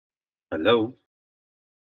Hello,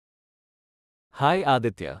 Hi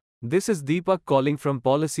Aditya, this is Deepak calling from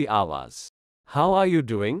Policy Hours. How are you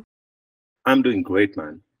doing? I'm doing great,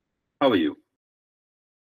 man. How are you?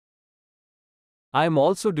 I'm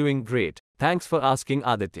also doing great, thanks for asking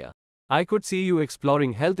Aditya. I could see you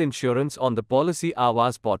exploring health insurance on the Policy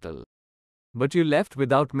Hours portal. But you left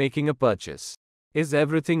without making a purchase. Is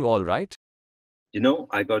everything alright?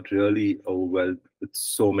 I got really overwhelmed with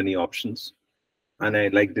so many options, and I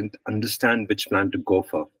didn't understand which plan to go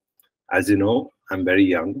for. As you know, I'm very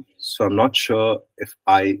young, so I'm not sure if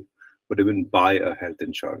I would even buy a health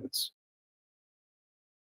insurance.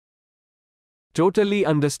 Totally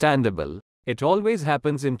understandable. It always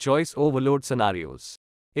happens in choice overload scenarios.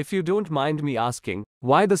 If you don't mind me asking,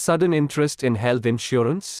 why the sudden interest in health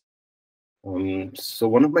insurance? So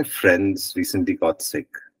one of my friends recently got sick.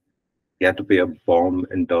 He had to pay a bomb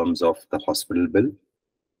in terms of the hospital bill,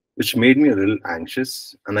 which made me a little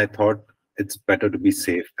anxious, and I thought it's better to be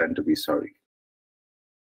safe than to be sorry.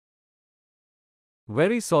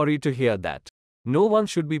 Very sorry to hear that. No one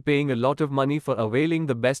should be paying a lot of money for availing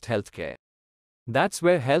the best healthcare. That's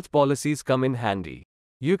where health policies come in handy.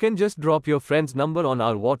 You can just drop your friend's number on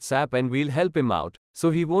our WhatsApp and we'll help him out,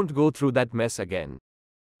 so he won't go through that mess again.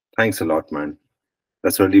 Thanks a lot, man.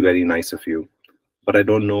 That's really very nice of you. But I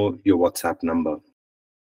don't know your WhatsApp number.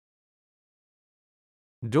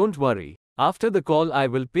 Don't worry, after the call I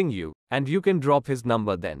will ping you, and you can drop his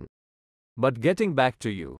number then. But getting back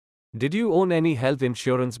to you, did you own any health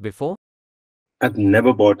insurance before? I've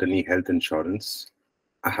never bought any health insurance.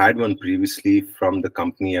 I had one previously from the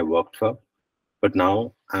company I worked for, but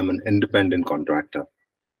now I'm an independent contractor,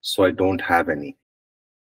 so I don't have any.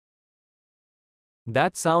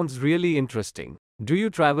 That sounds really interesting. Do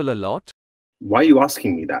you travel a lot? Why are you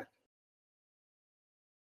asking me that?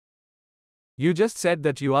 You just said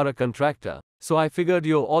that you are a contractor, so I figured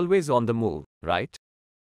you're always on the move, right?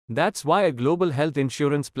 That's why a global health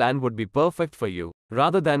insurance plan would be perfect for you,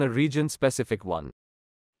 rather than a region specific one.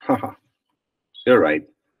 Haha, you're right.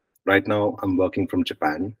 Right now, I'm working from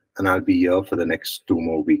Japan, and I'll be here for the next 2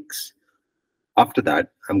 more weeks. After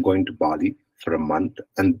that, I'm going to Bali for a month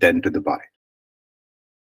and then to Dubai.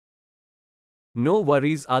 No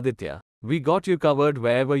worries, Aditya. We got you covered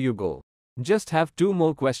wherever you go. Just have two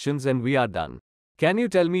more questions and we are done. Can you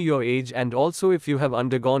tell me your age and also if you have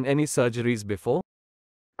undergone any surgeries before?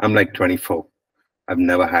 I'm like 24. I've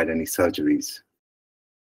never had any surgeries.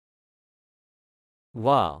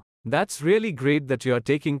 Wow, that's really great that you are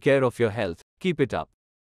taking care of your health. Keep it up.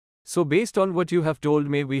 So, based on what you have told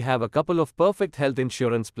me, we have a couple of perfect health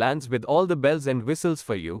insurance plans with all the bells and whistles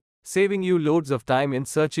for you, saving you loads of time in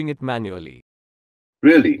searching it manually.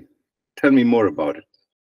 Really? Tell me more about it.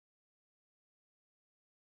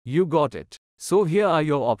 You got it. So here are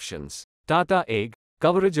your options. Tata Egg,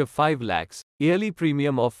 coverage of 5 lakhs, yearly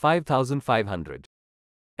premium of 5500.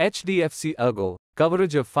 HDFC Ergo,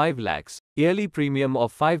 coverage of 5 lakhs, yearly premium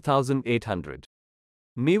of 5800.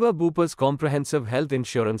 Niva Bupa's comprehensive health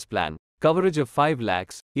insurance plan, coverage of 5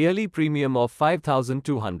 lakhs, yearly premium of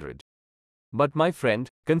 5200. But my friend,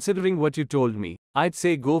 considering what you told me, I'd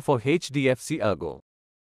say go for HDFC Ergo.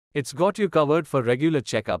 It's got you covered for regular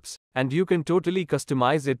checkups, and you can totally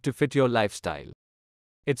customize it to fit your lifestyle.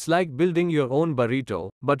 It's like building your own burrito,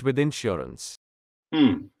 but with insurance.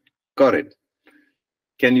 Hmm, got it.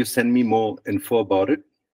 Can you send me more info about it?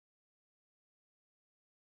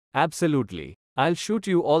 Absolutely. I'll shoot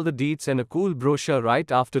you all the deets and a cool brochure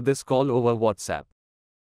right after this call over WhatsApp.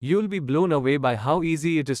 You'll be blown away by how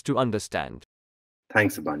easy it is to understand.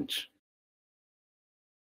 Thanks a bunch.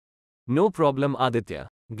 No problem, Aditya.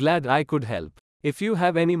 Glad I could help. If you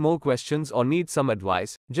have any more questions or need some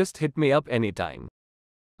advice, just hit me up anytime.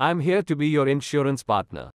 I'm here to be your insurance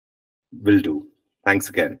partner. Will do. Thanks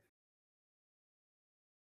again.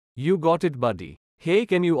 You got it, buddy. Hey,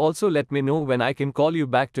 can you also let me know when I can call you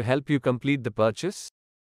back to help you complete the purchase?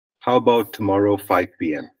 How about tomorrow, 5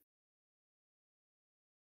 p.m.?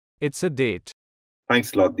 It's a date.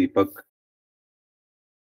 Thanks a lot, Deepak.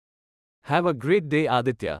 Have a great day,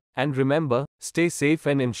 Aditya, and remember, stay safe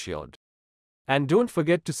and insured. And don't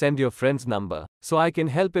forget to send your friend's number so I can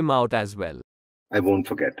help him out as well. I won't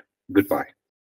forget. Goodbye.